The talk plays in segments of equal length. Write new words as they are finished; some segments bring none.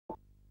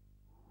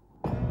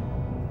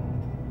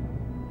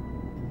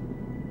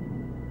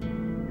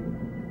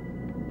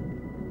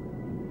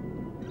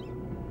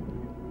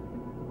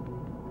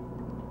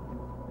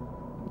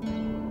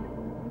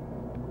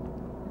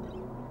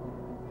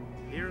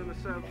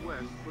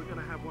southwest, we're going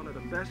to have one of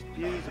the best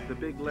views of the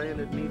big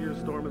Leonid meteor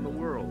storm in the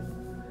world,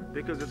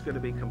 because it's going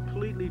to be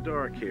completely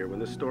dark here when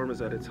the storm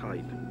is at its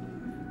height.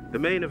 The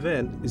main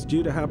event is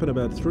due to happen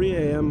about 3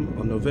 a.m.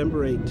 on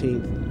November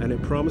 18th, and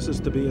it promises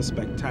to be a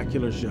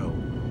spectacular show.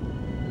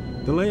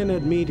 The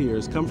Leonid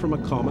meteors come from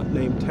a comet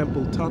named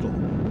Tempel-Tuttle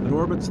that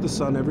orbits the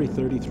Sun every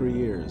 33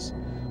 years.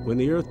 When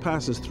the Earth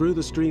passes through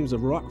the streams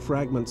of rock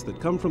fragments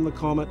that come from the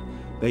comet,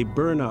 they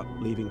burn up,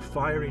 leaving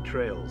fiery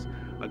trails,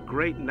 a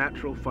great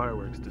natural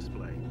fireworks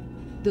display.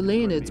 The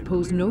Leonids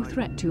pose no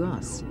threat to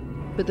us,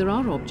 but there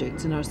are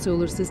objects in our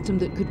solar system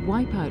that could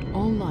wipe out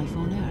all life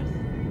on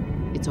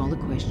Earth. It's all a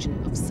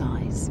question of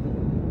size.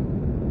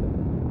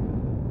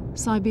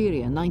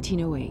 Siberia,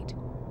 1908.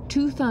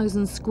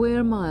 2,000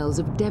 square miles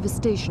of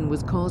devastation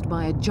was caused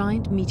by a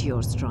giant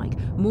meteor strike,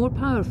 more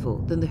powerful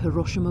than the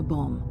Hiroshima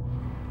bomb.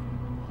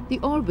 The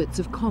orbits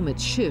of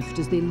comets shift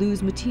as they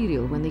lose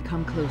material when they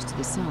come close to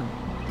the Sun.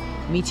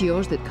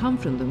 Meteors that come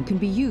from them can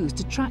be used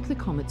to track the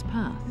comet's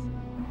path.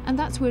 And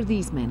that's where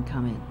these men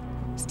come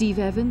in. Steve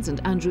Evans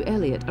and Andrew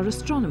Elliott are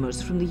astronomers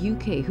from the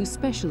UK who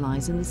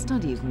specialise in the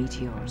study of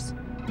meteors.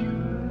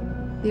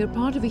 They are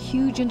part of a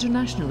huge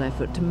international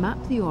effort to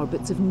map the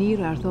orbits of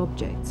near-Earth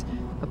objects,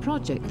 a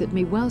project that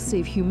may well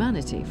save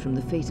humanity from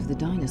the fate of the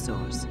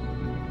dinosaurs.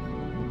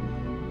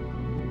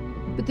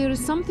 But there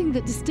is something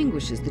that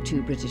distinguishes the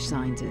two British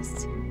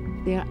scientists.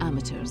 They are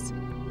amateurs.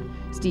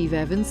 Steve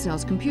Evans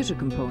sells computer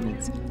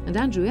components, and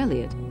Andrew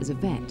Elliott is a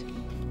vet.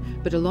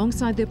 But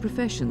alongside their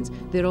professions,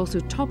 they're also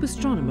top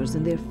astronomers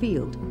in their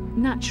field,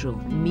 natural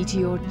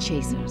meteor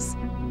chasers.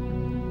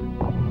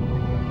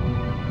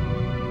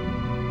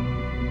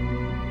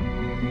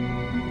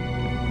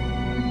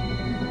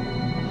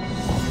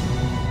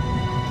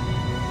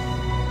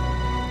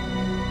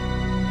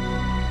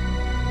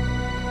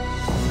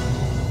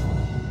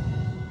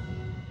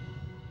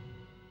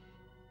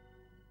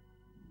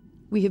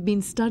 We have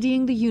been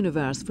studying the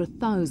universe for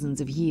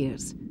thousands of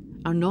years.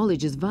 Our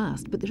knowledge is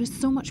vast, but there is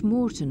so much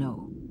more to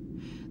know.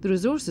 The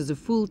resources of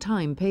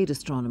full-time paid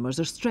astronomers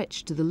are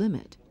stretched to the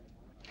limit.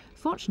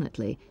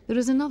 Fortunately, there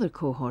is another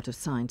cohort of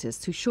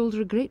scientists who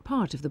shoulder a great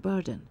part of the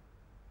burden: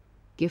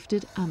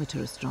 gifted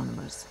amateur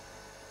astronomers.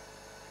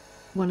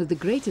 One of the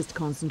greatest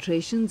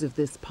concentrations of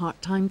this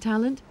part-time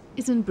talent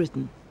is in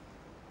Britain.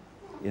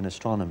 In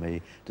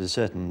astronomy, there's a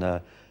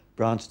certain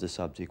branch of the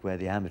subject where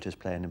the amateurs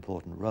play an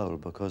important role,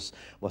 because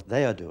what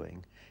they are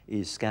doing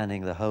is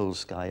scanning the whole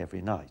sky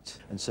every night.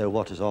 And so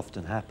what has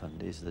often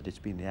happened is that it's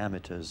been the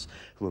amateurs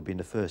who have been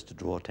the first to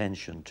draw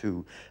attention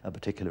to a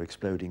particular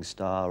exploding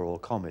star or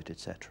comet,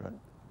 etc.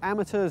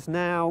 Amateurs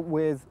now,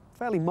 with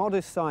fairly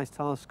modest-sized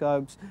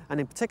telescopes, and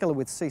in particular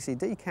with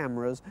CCD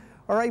cameras,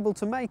 are able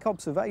to make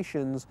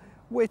observations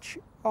which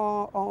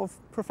are of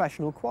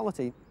professional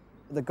quality.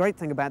 The great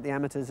thing about the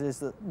amateurs is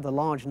that the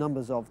large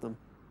numbers of them.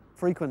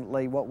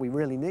 Frequently, what we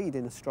really need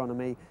in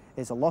astronomy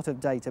is a lot of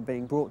data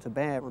being brought to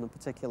bear on a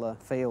particular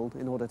field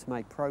in order to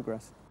make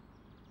progress.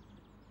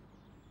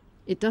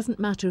 It doesn't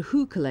matter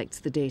who collects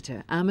the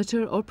data,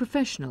 amateur or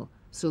professional,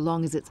 so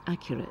long as it's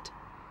accurate.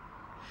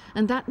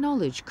 And that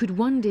knowledge could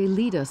one day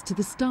lead us to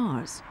the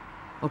stars,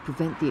 or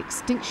prevent the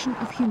extinction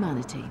of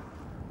humanity.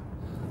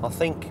 I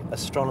think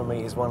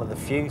astronomy is one of the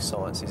few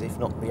sciences, if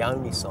not the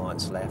only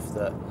science left,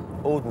 that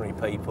ordinary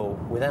people,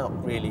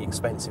 without really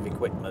expensive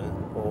equipment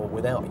or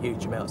without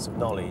huge amounts of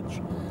knowledge,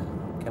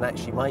 can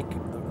actually make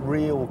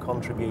real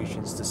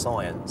contributions to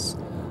science.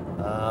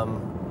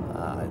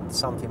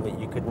 Something that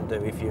you couldn't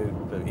do if you,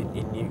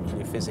 in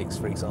nuclear physics,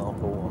 for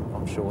example.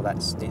 I'm sure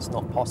it's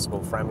not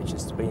possible for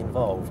amateurs to be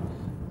involved.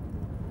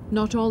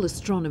 Not all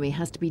astronomy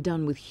has to be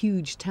done with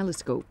huge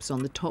telescopes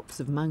on the tops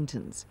of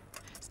mountains.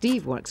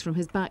 Steve works from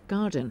his back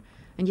garden,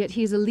 and yet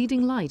he is a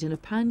leading light in a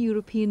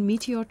pan-European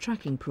meteor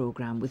tracking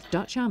programme with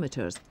Dutch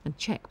amateurs and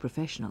Czech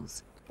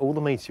professionals. All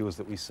the meteors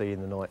that we see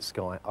in the night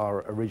sky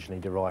are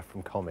originally derived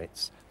from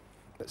comets.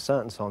 At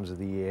certain times of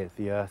the year,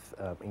 the Earth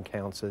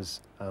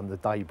encounters the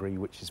debris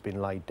which has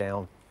been laid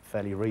down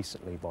fairly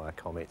recently by a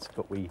comet,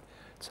 what we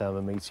term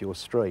a meteor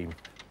stream.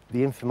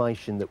 The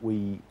information that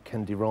we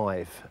can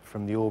derive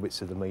from the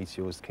orbits of the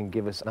meteors can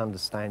give us an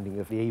understanding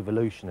of the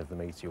evolution of the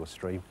meteor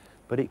stream,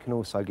 but it can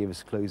also give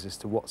us clues as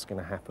to what's going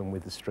to happen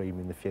with the stream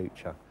in the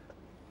future.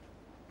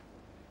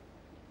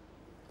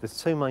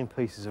 There's two main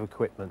pieces of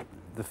equipment.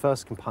 The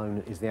first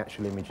component is the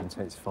actual image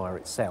intensifier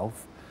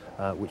itself,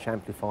 which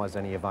amplifies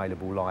any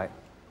available light.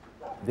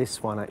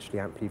 This one actually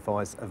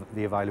amplifies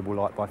the available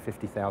light by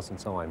 50,000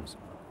 times.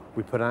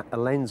 We put a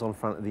lens on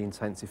front of the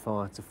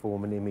intensifier to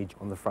form an image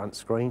on the front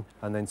screen,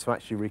 and then to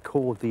actually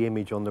record the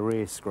image on the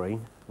rear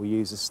screen, we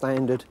use a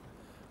standard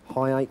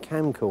high 8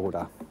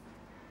 camcorder.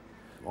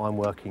 I'm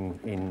working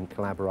in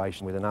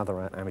collaboration with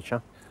another amateur,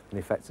 and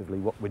effectively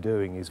what we're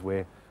doing is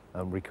we're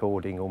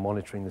recording or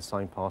monitoring the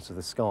same part of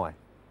the sky,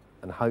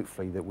 and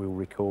hopefully that we'll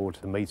record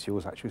the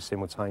meteors actually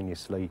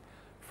simultaneously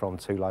from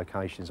two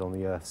locations on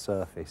the Earth's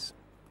surface.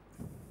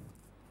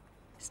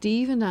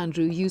 Steve and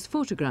Andrew use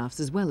photographs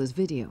as well as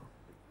video.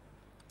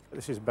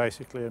 This is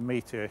basically a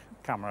Meteor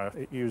camera.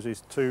 It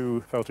uses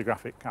 2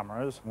 photographic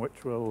cameras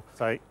which will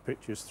take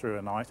pictures through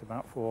a night,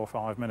 about 4 or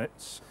 5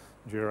 minutes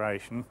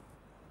duration.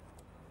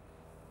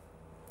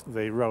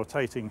 The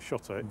rotating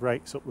shutter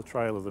breaks up the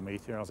trail of the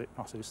meteor as it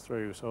passes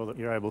through so that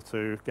you're able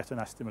to get an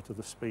estimate of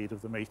the speed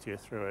of the meteor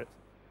through it.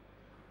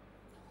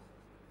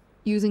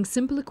 Using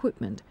simple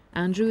equipment,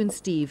 Andrew and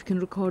Steve can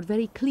record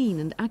very clean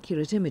and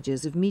accurate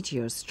images of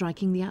meteors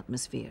striking the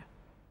atmosphere.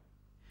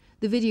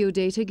 The video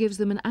data gives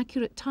them an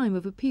accurate time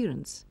of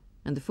appearance,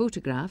 and the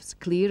photographs,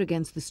 clear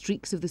against the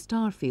streaks of the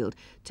star field,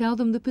 tell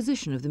them the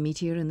position of the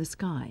meteor in the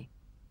sky.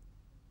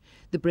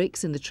 The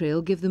breaks in the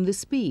trail give them the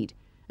speed,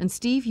 and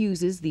Steve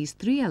uses these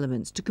 3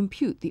 elements to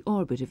compute the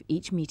orbit of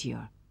each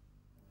meteor.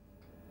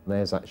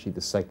 There's actually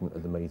the segment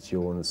of the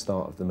meteor and the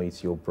start of the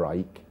meteor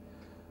break,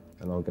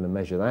 and I'm going to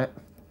measure that.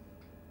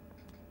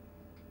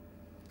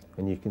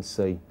 And you can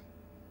see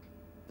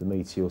the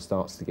meteor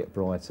starts to get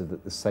brighter,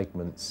 that the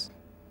segments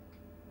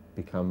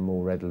become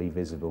more readily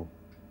visible.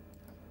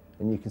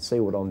 And you can see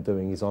what I'm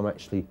doing is I'm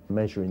actually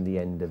measuring the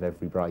end of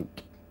every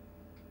break.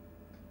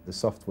 The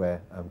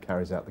software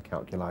carries out the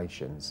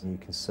calculations, and you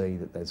can see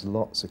that there's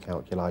lots of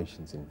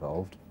calculations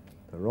involved.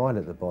 But right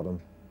at the bottom,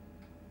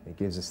 it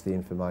gives us the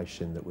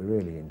information that we're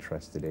really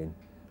interested in,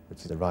 which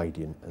is the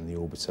radiant and the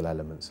orbital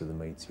elements of the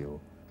meteor.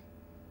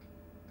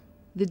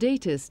 The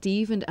data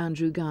Steve and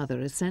Andrew gather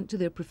is sent to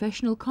their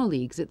professional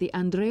colleagues at the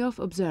Andreev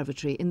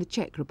Observatory in the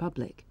Czech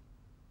Republic.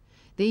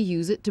 They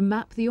use it to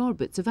map the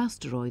orbits of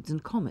asteroids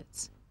and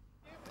comets.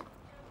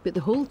 But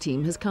the whole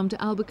team has come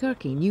to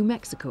Albuquerque, New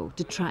Mexico,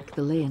 to track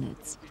the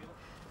Leonids.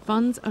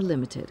 Funds are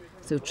limited,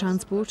 so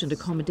transport and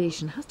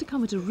accommodation has to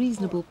come at a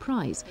reasonable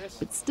price,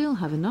 but still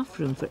have enough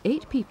room for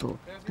 8 people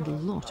and a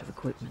lot of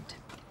equipment.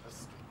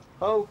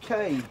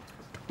 Okay.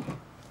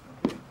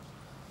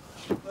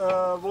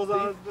 Was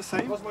that the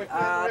same?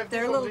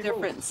 They're a little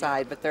different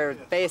inside, but they're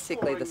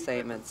basically the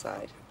same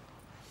inside.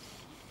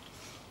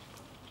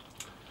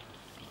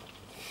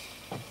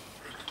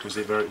 Was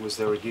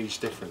there a huge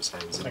difference,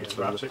 Haynes? I think it's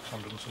about $600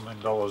 and something,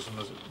 and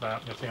there's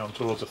about getting on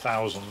towards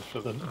 1,000 for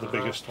the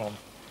biggest one.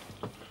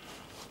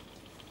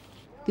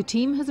 The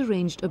team has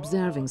arranged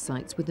observing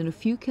sites within a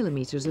few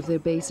kilometres of their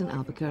base in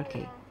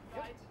Albuquerque.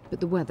 But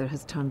the weather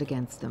has turned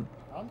against them.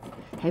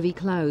 Heavy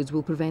clouds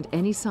will prevent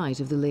any sight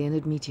of the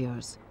Leonid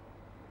meteors.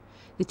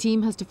 The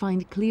team has to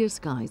find clear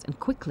skies and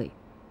quickly,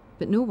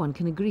 but no one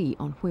can agree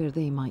on where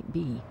they might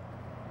be.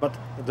 But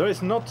there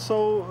is not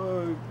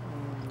so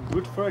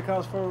good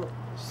forecast for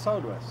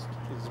southwest.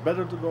 It's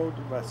better to go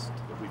to west.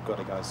 We've got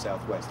to go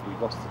southwest.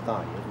 We've lost the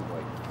day, haven't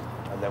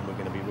we? And then we're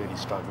going to be really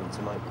struggling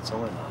to make the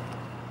time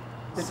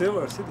up.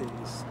 Silver City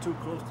is too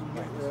close to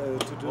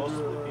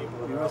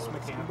the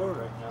US-Mexican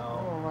border.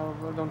 Oh,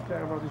 well, I don't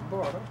care about this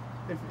border.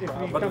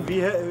 But we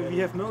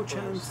have no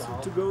chance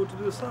to go to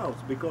the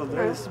south because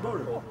there is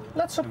border.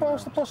 Let's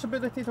suppose the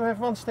possibility to have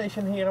one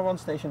station here and one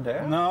station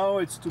there. No,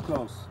 it's too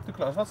close. Too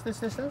close. What's this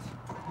distance?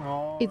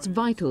 No. It's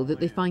vital that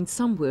they find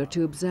somewhere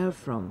to observe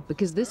from,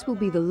 because this will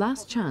be the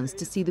last chance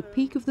to see the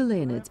peak of the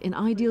Leonids in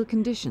ideal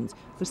conditions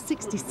for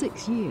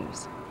 66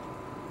 years.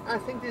 I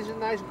think this is a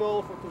nice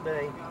goal for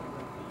today.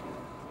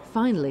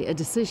 Finally, a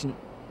decision.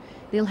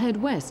 They'll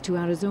head west to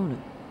Arizona,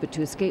 but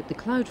to escape the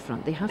cloud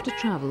front, they have to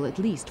travel at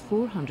least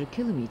 400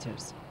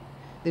 kilometres.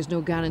 There's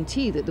no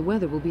guarantee that the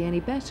weather will be any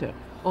better,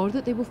 or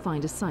that they will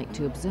find a site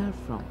to observe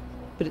from,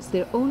 but it's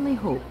their only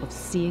hope of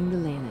seeing the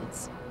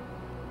Leonids.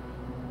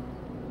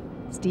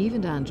 Steve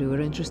and Andrew are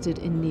interested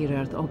in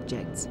near-Earth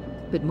objects,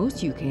 but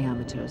most UK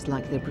amateurs,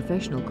 like their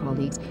professional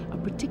colleagues, are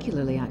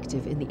particularly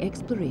active in the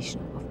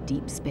exploration of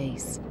deep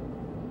space.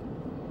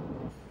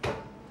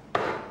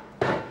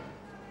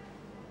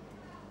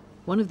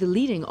 One of the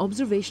leading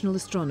observational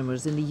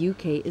astronomers in the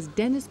UK is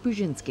Dennis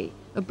Buzinski,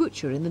 a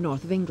butcher in the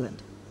north of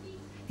England.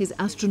 His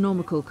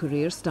astronomical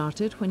career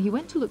started when he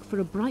went to look for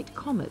a bright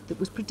comet that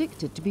was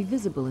predicted to be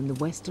visible in the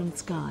western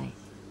sky.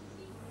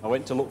 I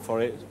went to look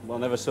for it, well,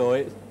 I never saw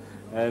it,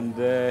 and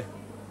there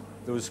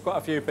was quite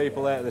a few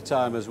people there at the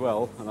time as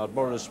well, and I'd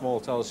borrowed a small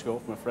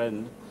telescope from a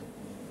friend.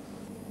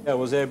 I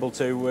was able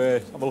to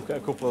have a look at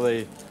a couple of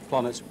the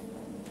planets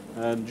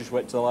and just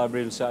went to the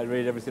library and started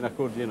reading everything I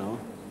could, you know,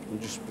 and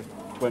just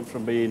went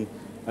from being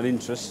an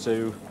interest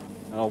to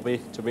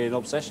be an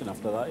obsession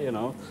after that, you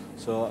know.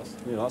 So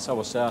that's how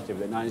I started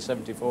with it,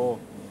 1974.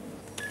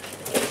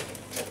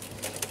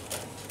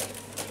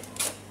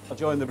 I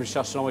joined the British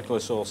Astronomical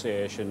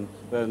Association,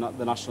 the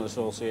National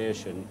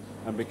Association,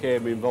 and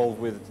became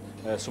involved with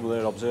some of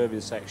their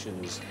observing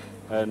sections.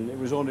 And it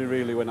was only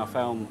really when I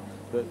found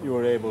that you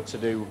were able to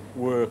do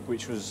work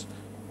which was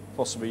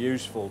possibly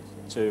useful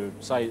to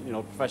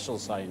professional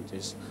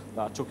scientists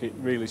that I took it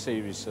really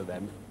serious to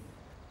them.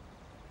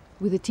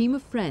 With a team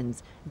of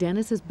friends,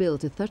 Dennis has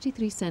built a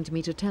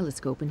 33-centimetre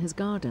telescope in his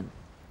garden.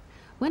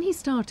 When he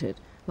started,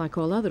 like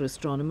all other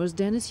astronomers,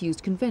 Dennis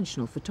used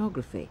conventional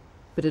photography,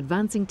 but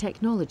advancing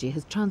technology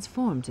has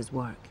transformed his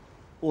work.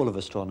 All of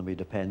astronomy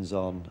depends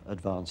on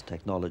advanced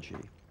technology,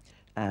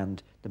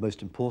 and the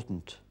most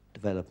important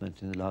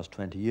development in the last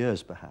 20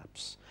 years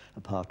perhaps,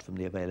 apart from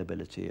the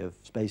availability of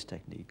space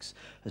techniques,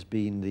 has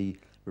been the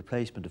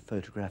replacement of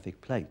photographic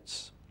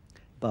plates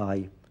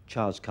by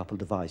charge-coupled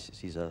devices.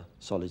 These are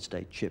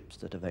solid-state chips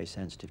that are very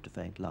sensitive to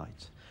faint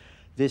light.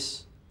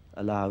 This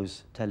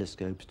allows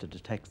telescopes to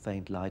detect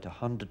faint light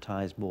 100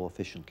 times more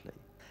efficiently.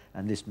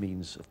 And this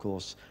means, of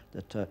course,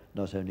 that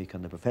not only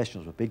can the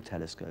professionals with big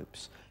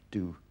telescopes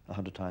do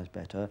 100 times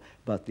better,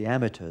 but the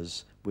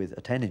amateurs with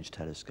a 10-inch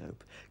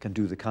telescope can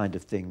do the kind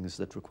of things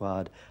that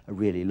required a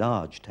really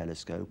large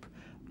telescope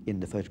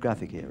in the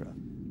photographic era.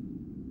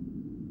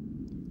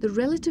 The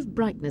relative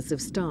brightness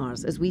of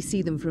stars as we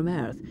see them from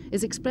Earth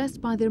is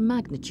expressed by their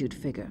magnitude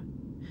figure.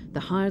 The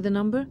higher the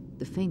number,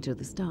 the fainter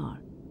the star.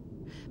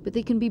 But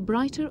they can be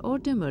brighter or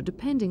dimmer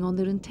depending on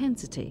their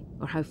intensity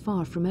or how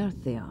far from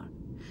Earth they are.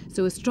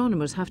 So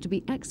astronomers have to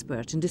be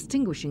expert in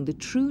distinguishing the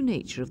true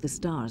nature of the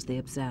stars they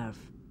observe.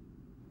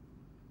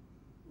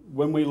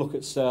 When we look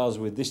at stars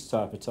with this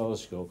type of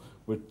telescope,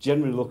 we're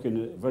generally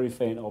looking at very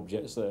faint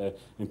objects that are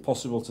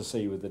impossible to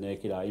see with the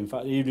naked eye. In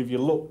fact, even if you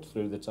looked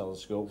through the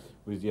telescope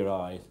with your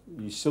eye,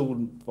 you still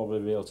wouldn't probably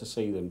be able to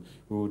see them.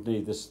 We would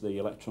need the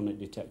electronic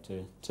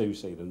detector to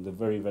see them. They're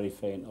very, very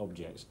faint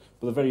objects,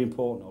 but they're very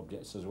important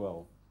objects as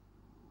well.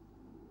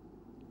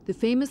 The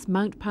famous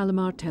Mount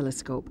Palomar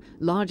telescope,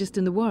 largest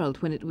in the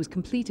world when it was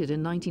completed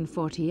in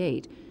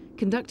 1948,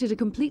 conducted a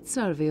complete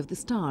survey of the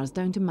stars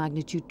down to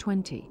magnitude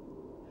 20.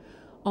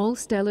 All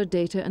stellar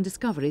data and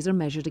discoveries are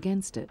measured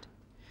against it.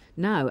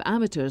 Now,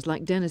 amateurs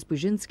like Denis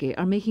Buzinski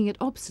are making it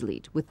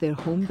obsolete with their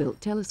home-built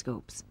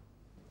telescopes.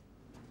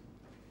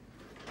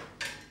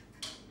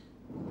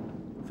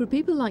 For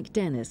people like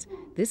Denis,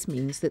 this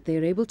means that they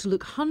are able to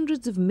look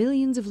hundreds of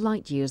millions of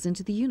light years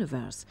into the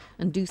universe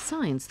and do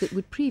science that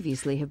would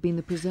previously have been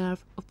the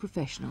preserve of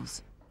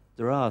professionals.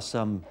 There are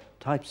some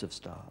types of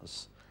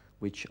stars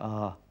which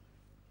are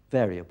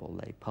variable.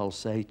 They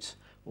pulsate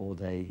or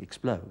they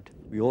explode.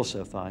 We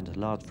also find a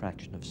large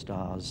fraction of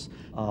stars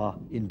are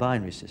in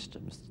binary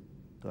systems.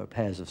 There are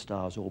pairs of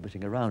stars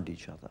orbiting around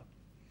each other.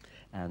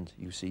 And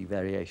you see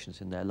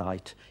variations in their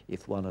light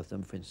if one of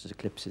them, for instance,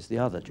 eclipses the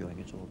other during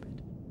its orbit.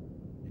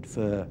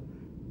 Infer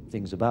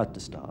things about the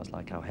stars,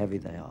 like how heavy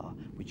they are,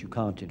 which you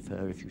can't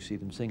infer if you see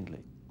them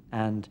singly.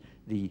 And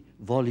the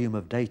volume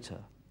of data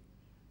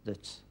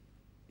that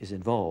is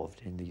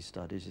involved in these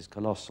studies is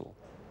colossal.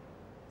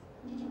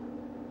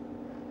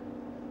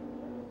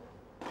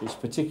 It's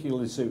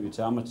particularly suited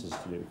to amateurs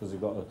to do because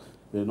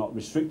they're not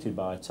restricted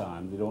by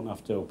time. They don't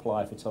have to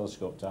apply for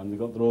telescope time. They've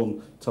got their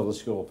own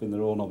telescope in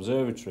their own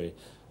observatory,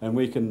 and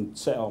we can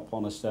set up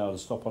on a star and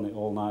stop on it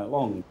all night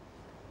long.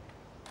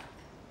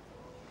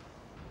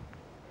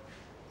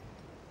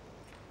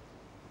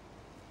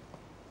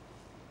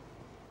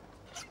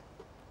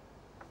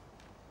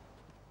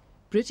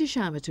 British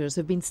amateurs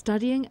have been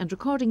studying and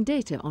recording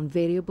data on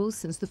variables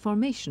since the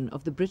formation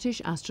of the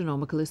British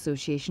Astronomical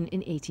Association in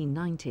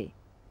 1890.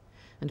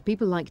 And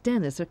people like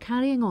Denis are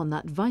carrying on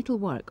that vital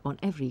work on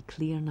every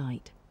clear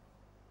night.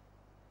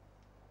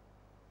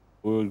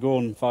 We would go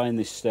and find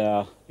this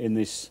star in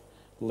this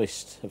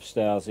list of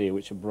stars here,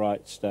 which are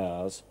bright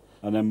stars,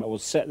 and then I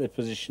would set the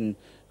position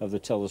of the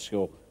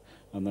telescope,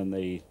 and then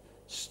the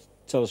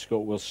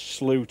telescope will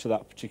slew to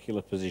that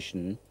particular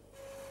position.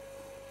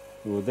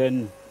 We will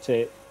then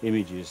take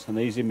images, and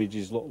these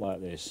images look like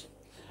this.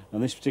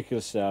 And this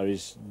particular star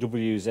is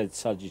WZ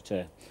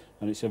Sagittae,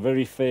 and it's a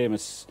very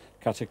famous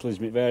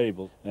cataclysmic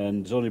variable,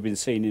 and it's only been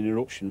seen in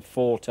eruption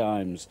 4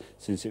 times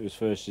since it was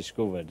first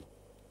discovered.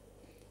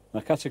 Now,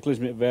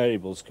 cataclysmic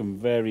variables can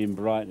vary in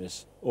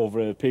brightness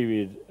over a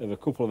period of a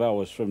couple of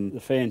hours from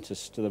the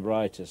faintest to the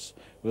brightest,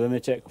 but then they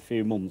take a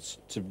few months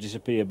to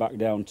disappear back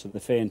down to the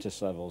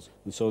faintest levels.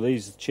 And so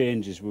these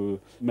changes will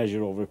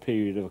measure over a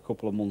period of a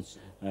couple of months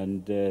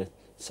and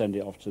send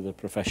it off to the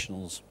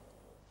professionals.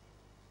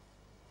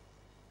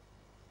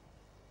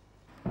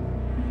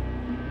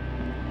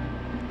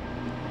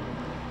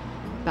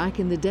 Back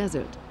in the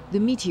desert, the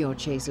Meteor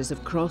Chasers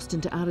have crossed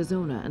into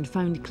Arizona and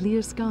found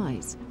clear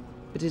skies.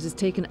 But it has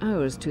taken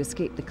hours to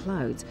escape the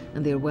clouds,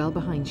 and they are well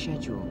behind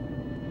schedule.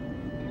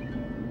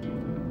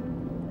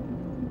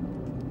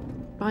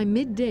 By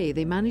midday,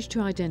 they managed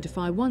to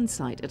identify one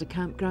site at a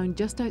campground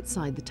just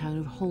outside the town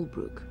of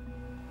Holbrook.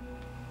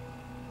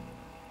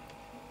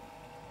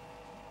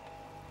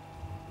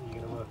 You're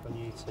going to work on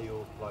UT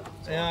or like?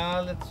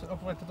 Yeah, let's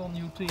operate it on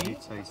UT.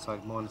 UT, so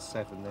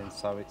 -7 then,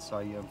 so it's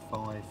a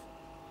 5.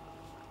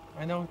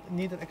 I don't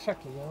need it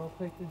exactly, I'll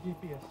take the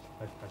GPS.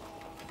 Okay.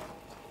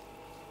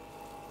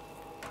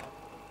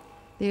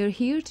 They are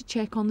here to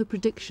check on the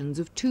predictions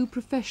of 2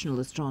 professional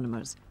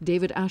astronomers,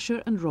 David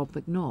Asher and Rob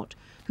McNaught,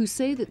 who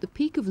say that the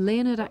peak of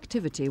Leonid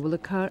activity will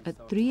occur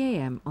at 3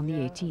 a.m. on the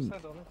 18th.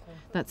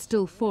 That's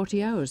still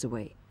 40 hours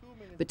away.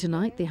 But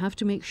tonight they have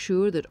to make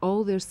sure that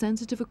all their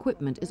sensitive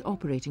equipment is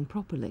operating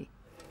properly.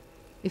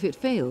 If it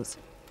fails,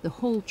 the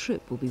whole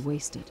trip will be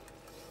wasted.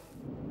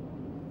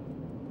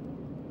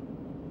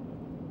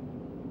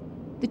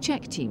 The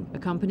check team,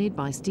 accompanied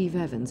by Steve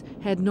Evans,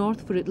 head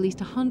north for at least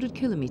 100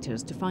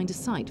 kilometres to find a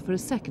site for a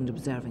second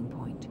observing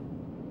point.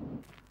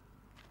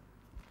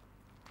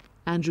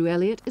 Andrew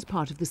Elliott is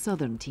part of the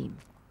southern team.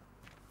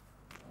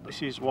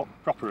 This is what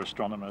proper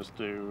astronomers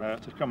do.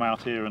 To come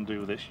out here and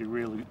do this, you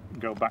really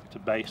go back to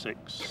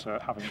basics,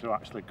 having to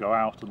actually go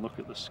out and look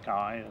at the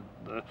sky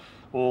and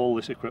all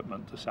this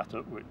equipment to set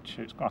up, which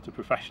is quite a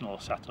professional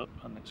setup,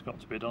 and it's got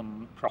to be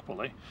done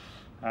properly,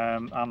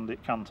 and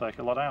it can take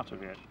a lot out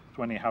of you.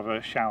 When you have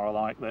a shower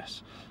like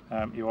this,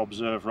 you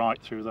observe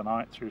right through the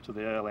night, through to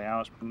the early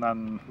hours, and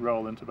then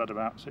roll into bed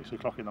about 6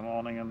 o'clock in the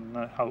morning and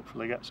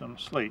hopefully get some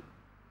sleep.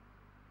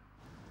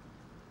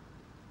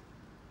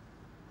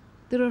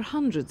 There are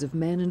hundreds of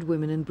men and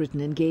women in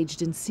Britain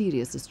engaged in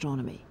serious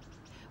astronomy.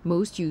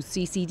 Most use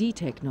CCD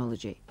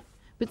technology,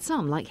 but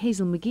some, like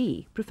Hazel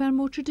McGee, prefer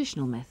more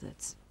traditional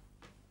methods.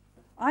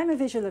 I'm a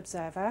visual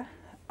observer.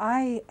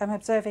 I am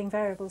observing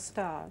variable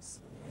stars.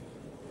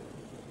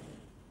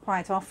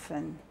 Quite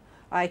often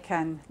I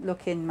can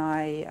look in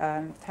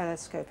my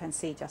telescope and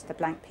see just a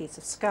blank piece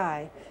of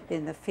sky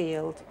in the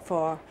field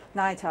for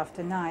night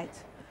after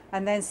night,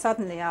 and then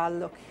suddenly I'll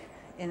look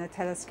in a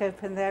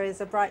telescope and there is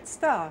a bright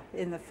star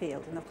in the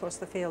field, and of course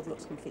the field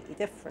looks completely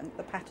different,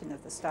 the pattern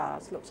of the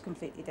stars looks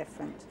completely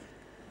different.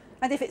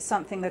 And if it's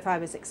something that I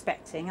was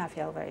expecting, I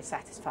feel very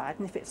satisfied,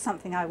 and if it's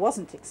something I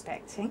wasn't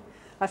expecting,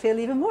 I feel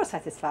even more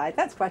satisfied.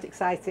 That's quite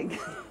exciting.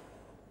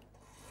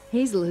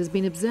 Hazel has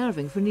been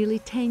observing for nearly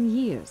 10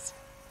 years.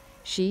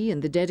 She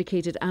and the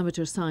dedicated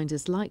amateur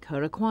scientists like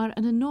her acquire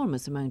an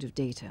enormous amount of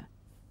data.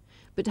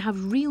 But to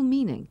have real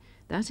meaning,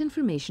 that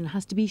information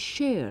has to be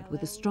shared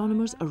with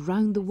astronomers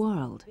around the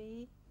world.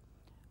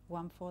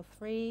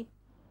 143.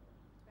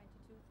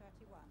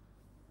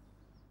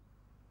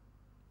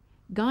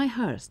 Guy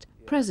Hurst,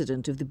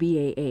 president of the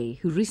BAA,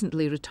 who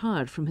recently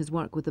retired from his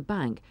work with the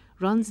bank,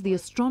 runs the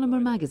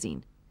Astronomer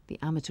magazine, the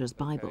amateur's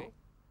Bible.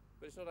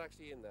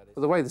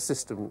 The way the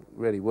system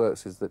really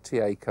works is that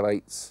TA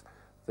collates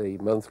the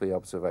monthly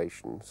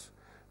observations.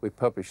 We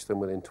publish them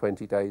within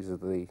 20 days of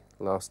the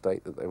last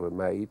date that they were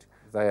made.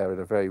 They are in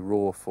a very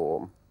raw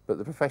form, but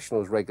the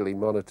professionals regularly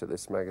monitor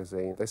this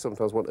magazine. They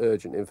sometimes want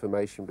urgent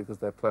information because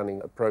they're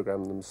planning a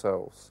program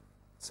themselves.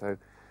 So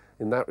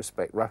in that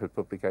respect, rapid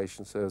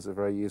publication serves a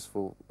very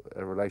useful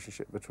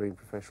relationship between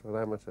professional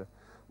and amateur.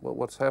 Well,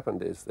 what's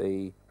happened is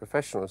the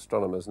professional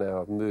astronomers now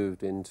have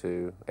moved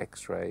into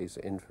X-rays,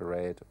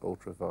 infrared,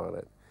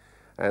 ultraviolet.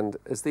 And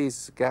as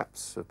these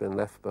gaps have been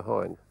left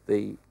behind,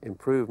 the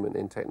improvement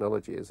in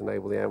technology has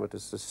enabled the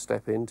amateurs to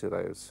step into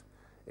those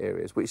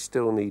areas, which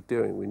still need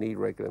doing. We need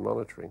regular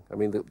monitoring. I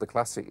mean, the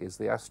classic is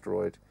the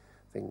asteroid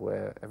thing,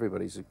 where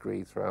everybody's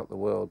agreed throughout the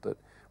world that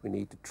we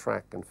need to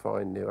track and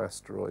find new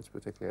asteroids,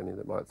 particularly any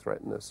that might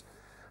threaten us,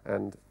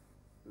 and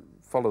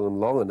follow them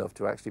long enough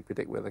to actually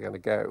predict where they're going to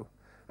go.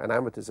 And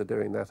amateurs are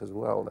doing that as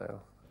well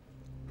now.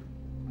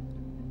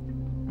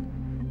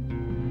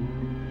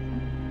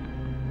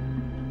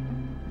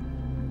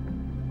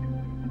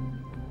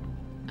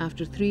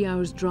 After 3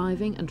 hours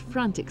driving and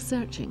frantic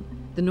searching,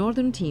 the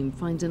northern team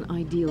finds an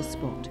ideal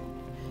spot.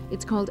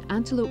 It's called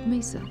Antelope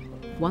Mesa,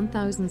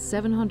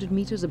 1,700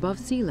 meters above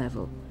sea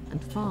level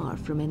and far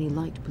from any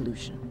light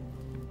pollution.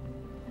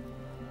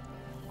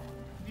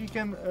 You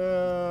can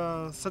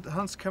set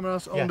Hans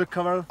cameras on the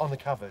cover. On the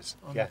covers.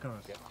 On the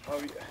covers. Yeah. Oh,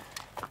 like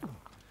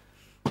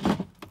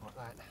that.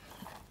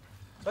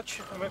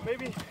 Touch.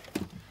 Maybe.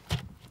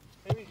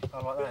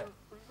 Oh, like that.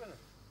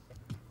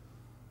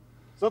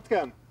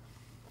 Zatkem.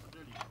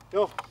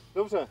 Jo,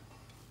 dobře.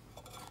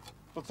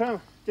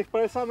 Potřebujeme těch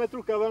 50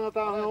 metrů kabel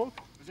natáhnout.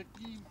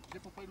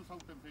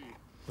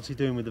 What's he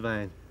doing with the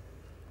van?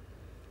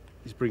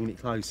 He's bringing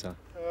it closer.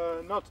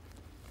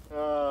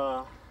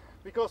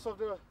 Because of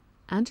the...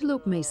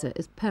 Antelope Mesa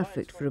is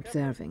perfect for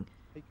observing,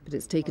 but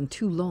it's taken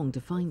too long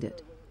to find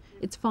it.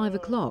 It's 5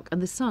 o'clock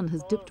and the sun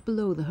has dipped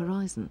below the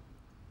horizon.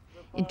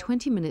 In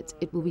 20 minutes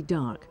it will be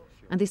dark,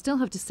 and they still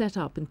have to set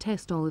up and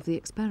test all of the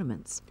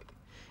experiments.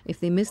 If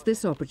they miss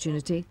this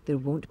opportunity, there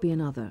won't be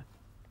another.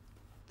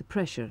 The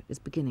pressure is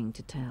beginning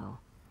to tell.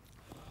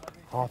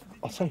 I'll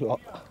tell you what,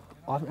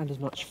 I haven't had as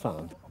much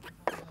fun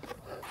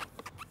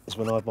as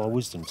when I had my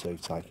wisdom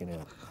tooth taken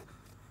out.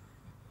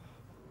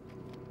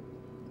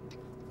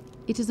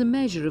 It is a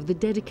measure of the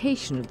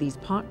dedication of these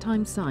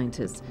part-time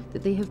scientists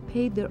that they have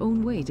paid their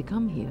own way to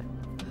come here.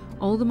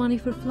 All the money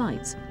for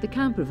flights, the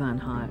camper van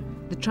hire,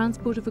 the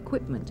transport of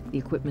equipment, the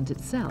equipment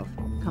itself,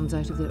 comes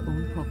out of their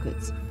own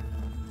pockets.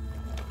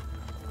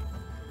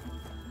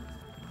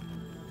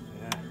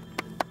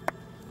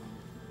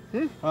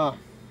 Ah.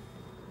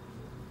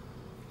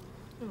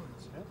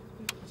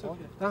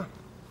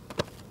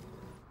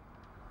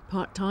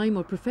 Part-time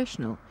or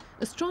professional,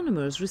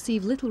 astronomers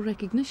receive little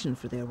recognition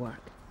for their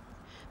work.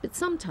 But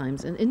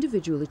sometimes an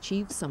individual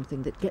achieves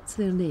something that gets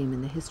their name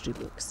in the history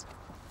books.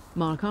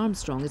 Mark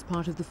Armstrong is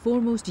part of the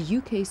foremost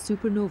UK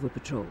supernova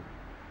patrol.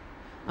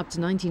 Up to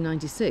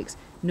 1996,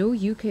 no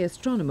UK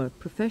astronomer,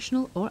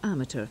 professional or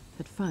amateur,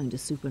 had found a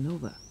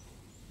supernova.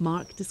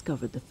 Mark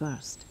discovered the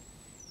first.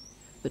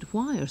 But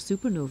why are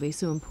supernovae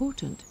so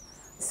important?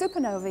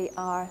 Supernovae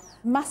are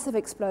a massive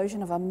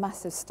explosion of a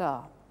massive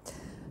star.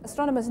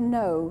 Astronomers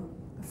know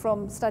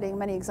from studying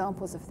many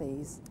examples of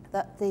these,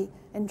 that the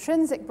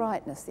intrinsic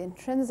brightness, the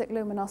intrinsic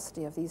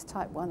luminosity of these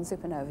type 1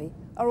 supernovae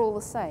are all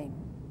the same.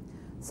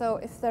 So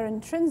if their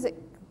intrinsic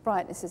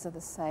brightnesses are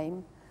the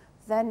same,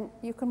 then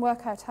you can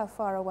work out how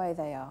far away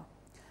they are.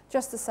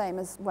 Just the same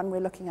as when we're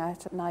looking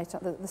out at night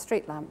at the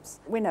street lamps.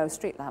 We know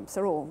street lamps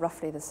are all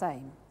roughly the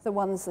same. The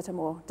ones that are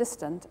more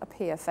distant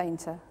appear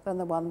fainter than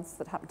the ones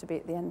that happen to be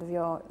at the end of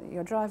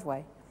your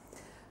driveway.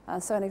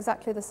 So in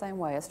exactly the same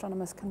way,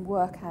 astronomers can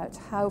work out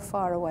how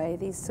far away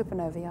these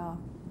supernovae are.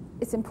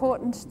 It's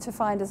important to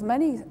find as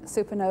many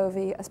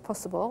supernovae as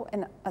possible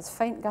in as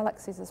faint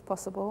galaxies as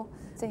possible,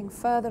 seeing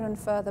further and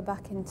further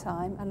back in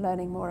time and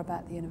learning more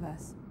about the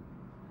universe.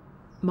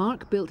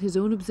 Mark built his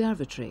own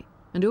observatory,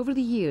 and over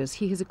the years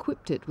he has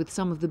equipped it with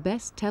some of the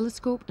best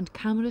telescope and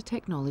camera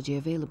technology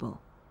available.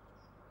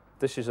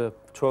 This is a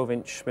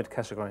 12-inch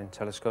mid-Cassegrain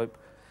telescope.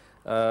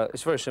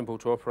 It's very simple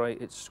to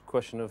operate. It's a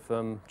question of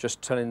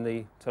just telling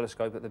the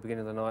telescope at the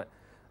beginning of the night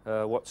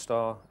what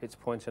star it's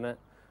pointing at,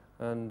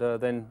 and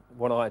then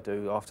what I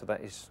do after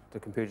that is the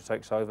computer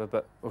takes over,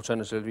 but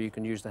alternatively you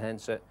can use the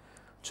handset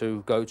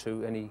to go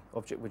to any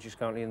object which is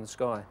currently in the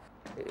sky.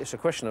 It's a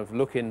question of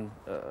looking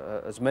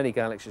as many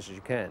galaxies as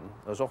you can,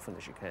 as often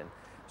as you can.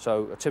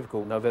 So a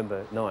typical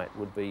November night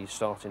would be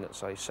starting at,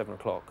 say, 7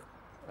 o'clock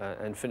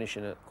and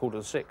finishing at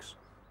 5:45.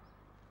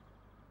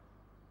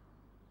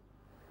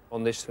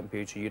 On this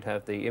computer, you'd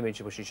have the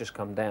image which has just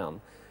come down.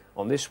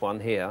 On this one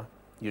here,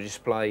 you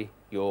display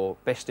your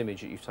best image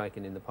that you've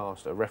taken in the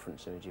past, a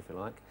reference image, if you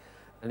like.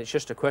 And it's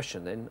just a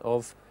question, then,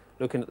 of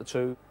looking at the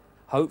two.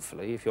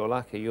 Hopefully, if you're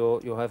lucky,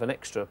 you'll have an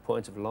extra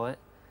point of light,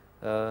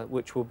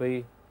 which will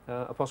be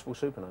a possible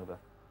supernova.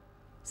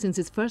 Since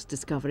his first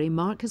discovery,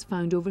 Mark has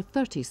found over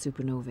 30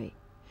 supernovae.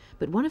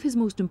 But one of his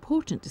most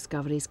important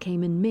discoveries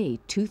came in May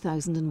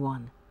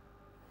 2001.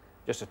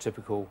 Just a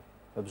typical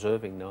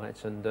observing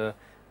night, and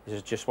this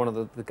is just one of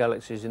the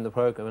galaxies in the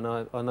programme,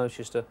 and I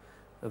noticed a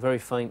very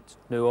faint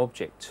new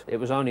object. It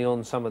was only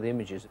on some of the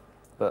images,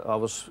 but I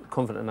was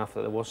confident enough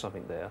that there was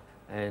something there,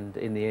 and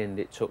in the end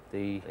it took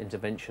the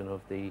intervention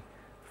of the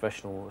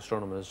professional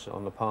astronomers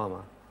on La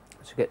Palma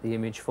to get the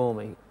image for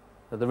me.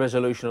 The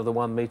resolution of the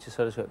 1 metre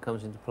telescope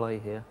comes into play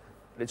here.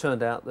 But it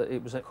turned out that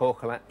it was a core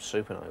collapse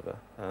supernova,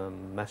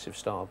 massive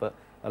star, but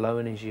a low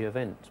energy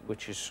event,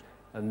 which is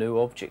a new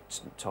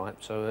object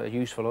type, so a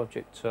useful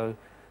object. So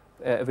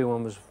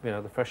everyone was,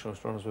 the professional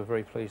astronomers were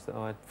very pleased that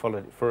I'd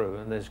followed it through,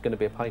 and there's going to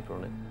be a paper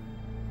on it.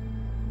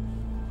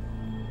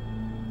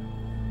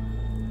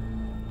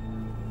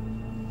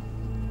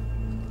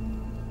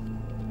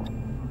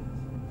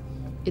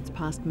 It's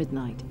past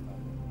midnight.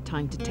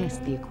 Time to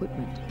test the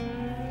equipment.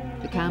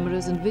 The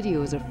cameras and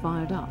videos are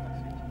fired up,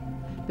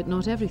 but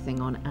not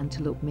everything on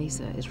Antelope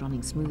Mesa is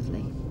running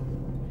smoothly.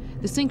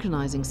 The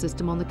synchronizing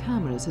system on the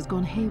cameras has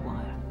gone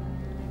haywire.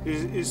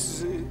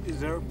 Is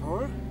there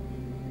power?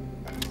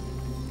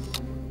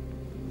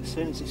 As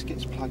soon as this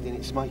gets plugged in,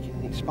 it's making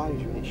an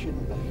exposure, and it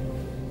shouldn't be.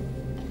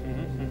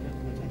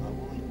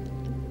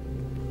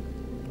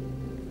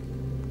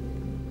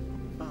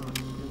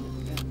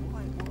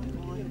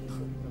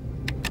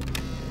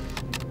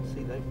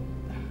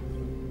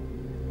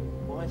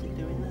 Why is he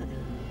doing that?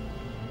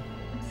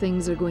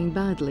 Things are going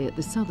badly at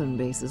the southern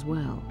base as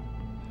well.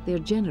 Their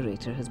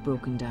generator has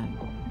broken down.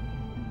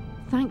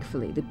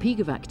 Thankfully, the peak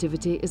of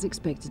activity is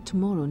expected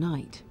tomorrow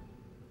night.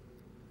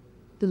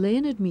 The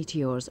Leonid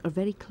meteors are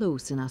very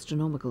close in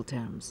astronomical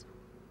terms.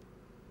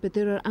 But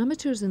there are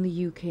amateurs in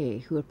the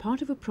UK who are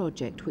part of a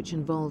project which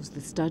involves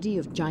the study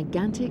of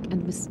gigantic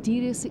and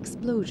mysterious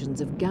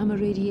explosions of gamma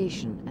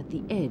radiation at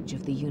the edge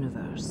of the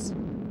universe.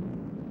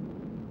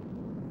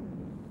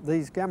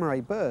 These gamma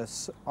ray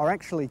bursts are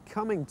actually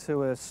coming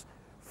to us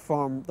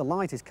from, the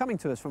light is coming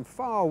to us from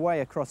far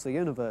away across the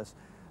universe.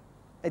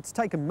 It's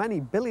taken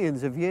many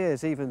billions of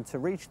years even to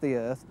reach the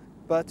Earth,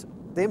 but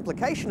the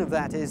implication of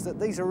that is that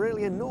these are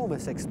really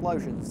enormous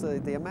explosions.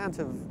 The amount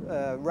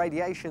of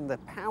radiation, the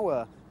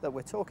power that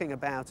we're talking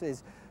about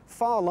is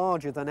far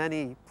larger than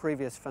any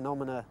previous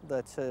phenomena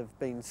that have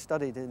been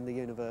studied in the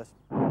universe.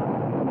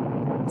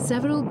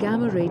 Several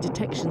gamma ray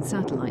detection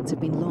satellites have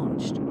been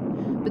launched,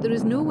 but there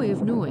is no way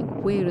of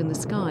knowing where in the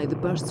sky the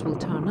bursts will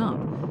turn up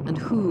and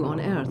who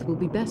on Earth will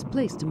be best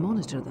placed to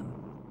monitor them.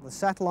 The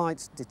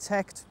satellites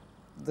detect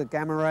the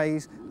gamma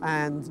rays,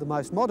 and the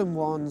most modern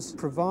ones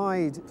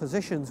provide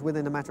positions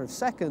within a matter of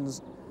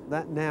seconds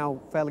that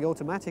now fairly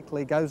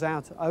automatically goes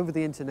out over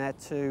the internet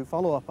to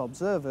follow up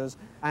observers,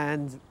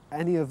 and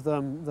any of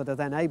them that are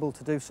then able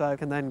to do so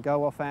can then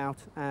go off out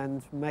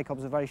and make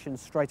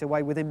observations straight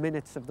away within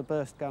minutes of the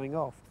burst going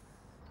off.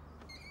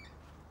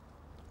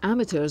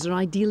 Amateurs are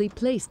ideally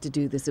placed to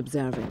do this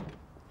observing.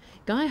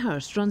 Guy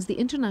Hurst runs the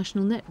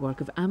international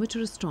network of amateur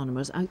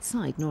astronomers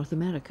outside North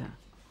America.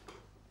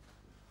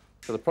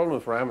 So the problem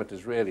for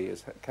amateurs really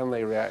is, can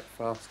they react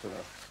fast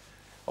enough?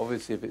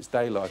 Obviously, if it's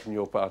daylight in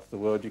your part of the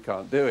world, you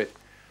can't do it.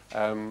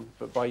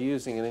 But by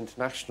using an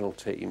international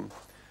team,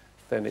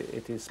 then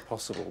it is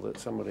possible that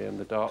somebody in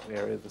the dark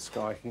area of the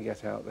sky can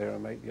get out there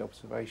and make the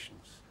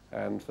observations.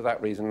 And for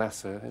that reason,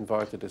 NASA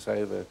invited us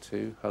over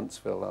to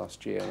Huntsville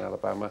last year in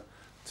Alabama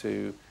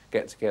to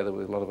get together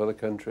with a lot of other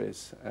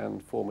countries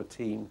and form a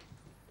team.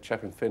 A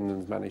chap in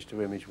Finland managed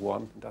to image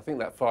one. And I think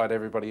that fired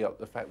everybody up.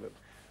 The fact that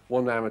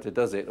one amateur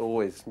does it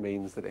always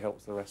means that it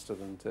helps the rest of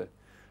them to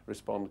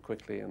respond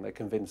quickly, and they're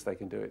convinced they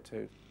can do it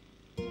too.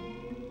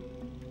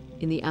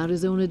 In the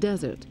Arizona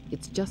desert,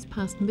 it's just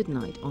past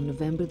midnight on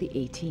November the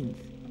 18th.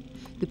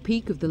 The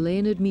peak of the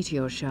Leonid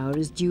meteor shower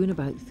is due in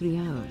about 3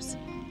 hours.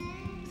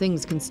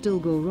 Things can still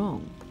go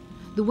wrong.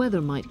 The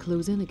weather might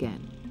close in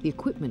again. The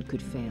equipment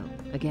could fail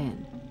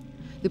again.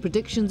 The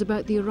predictions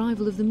about the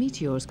arrival of the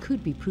meteors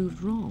could be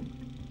proved wrong.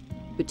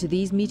 But to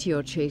these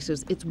meteor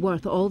chasers, it's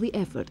worth all the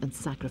effort and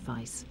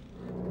sacrifice.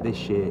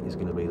 This year is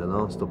going to be the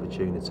last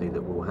opportunity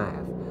that we'll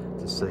have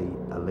to see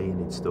a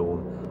Leonid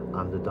storm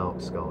under dark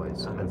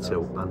skies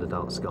until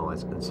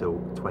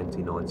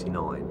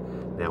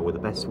 2099. Now, with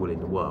the best will in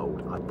the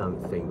world, I don't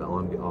think that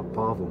our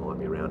Pavel might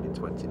be around in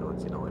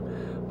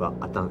 2099, but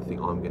I don't think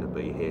I'm going to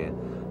be here.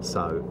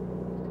 So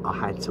I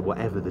had to,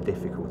 whatever the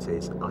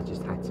difficulties, I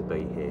just had to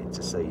be here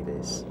to see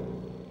this.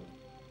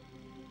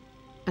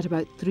 At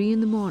about 3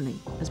 in the morning,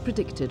 as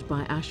predicted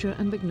by Asher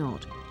and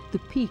McNaught, the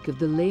peak of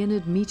the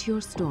Leonid meteor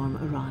storm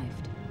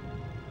arrived.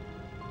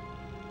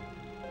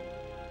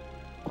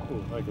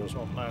 Oh, there goes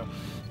one now.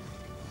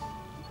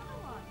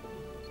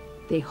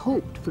 They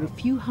hoped for a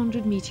few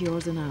hundred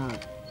meteors an hour,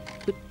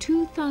 but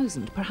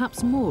 2,000,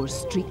 perhaps more,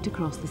 streaked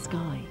across the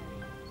sky.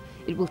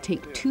 It will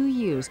take 2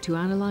 years to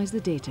analyse the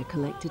data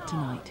collected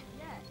tonight.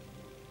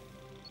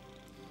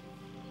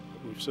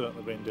 We've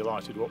certainly been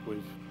delighted what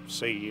we've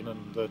seen,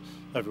 and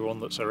everyone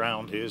that's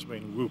around here has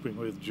been whooping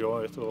with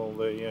joy at all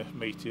the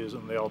meteors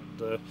and the odd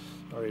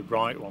very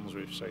bright ones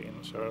we've seen,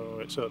 so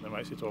it certainly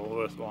makes it all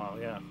worthwhile,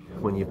 yeah.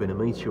 When you've been a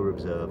meteor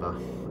observer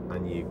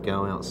and you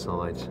go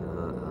outside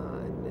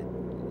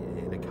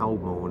in a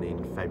cold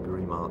morning,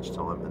 February, March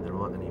time, and there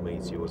aren't any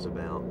meteors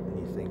about, and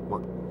you think,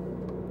 what,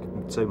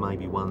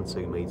 maybe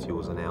 1-2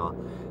 meteors an hour,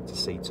 to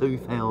see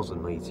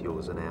 2,000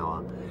 meteors an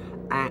hour,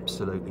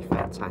 absolutely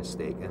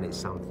fantastic, and it's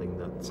something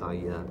that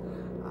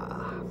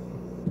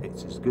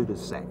it's as good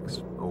as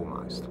sex,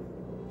 almost.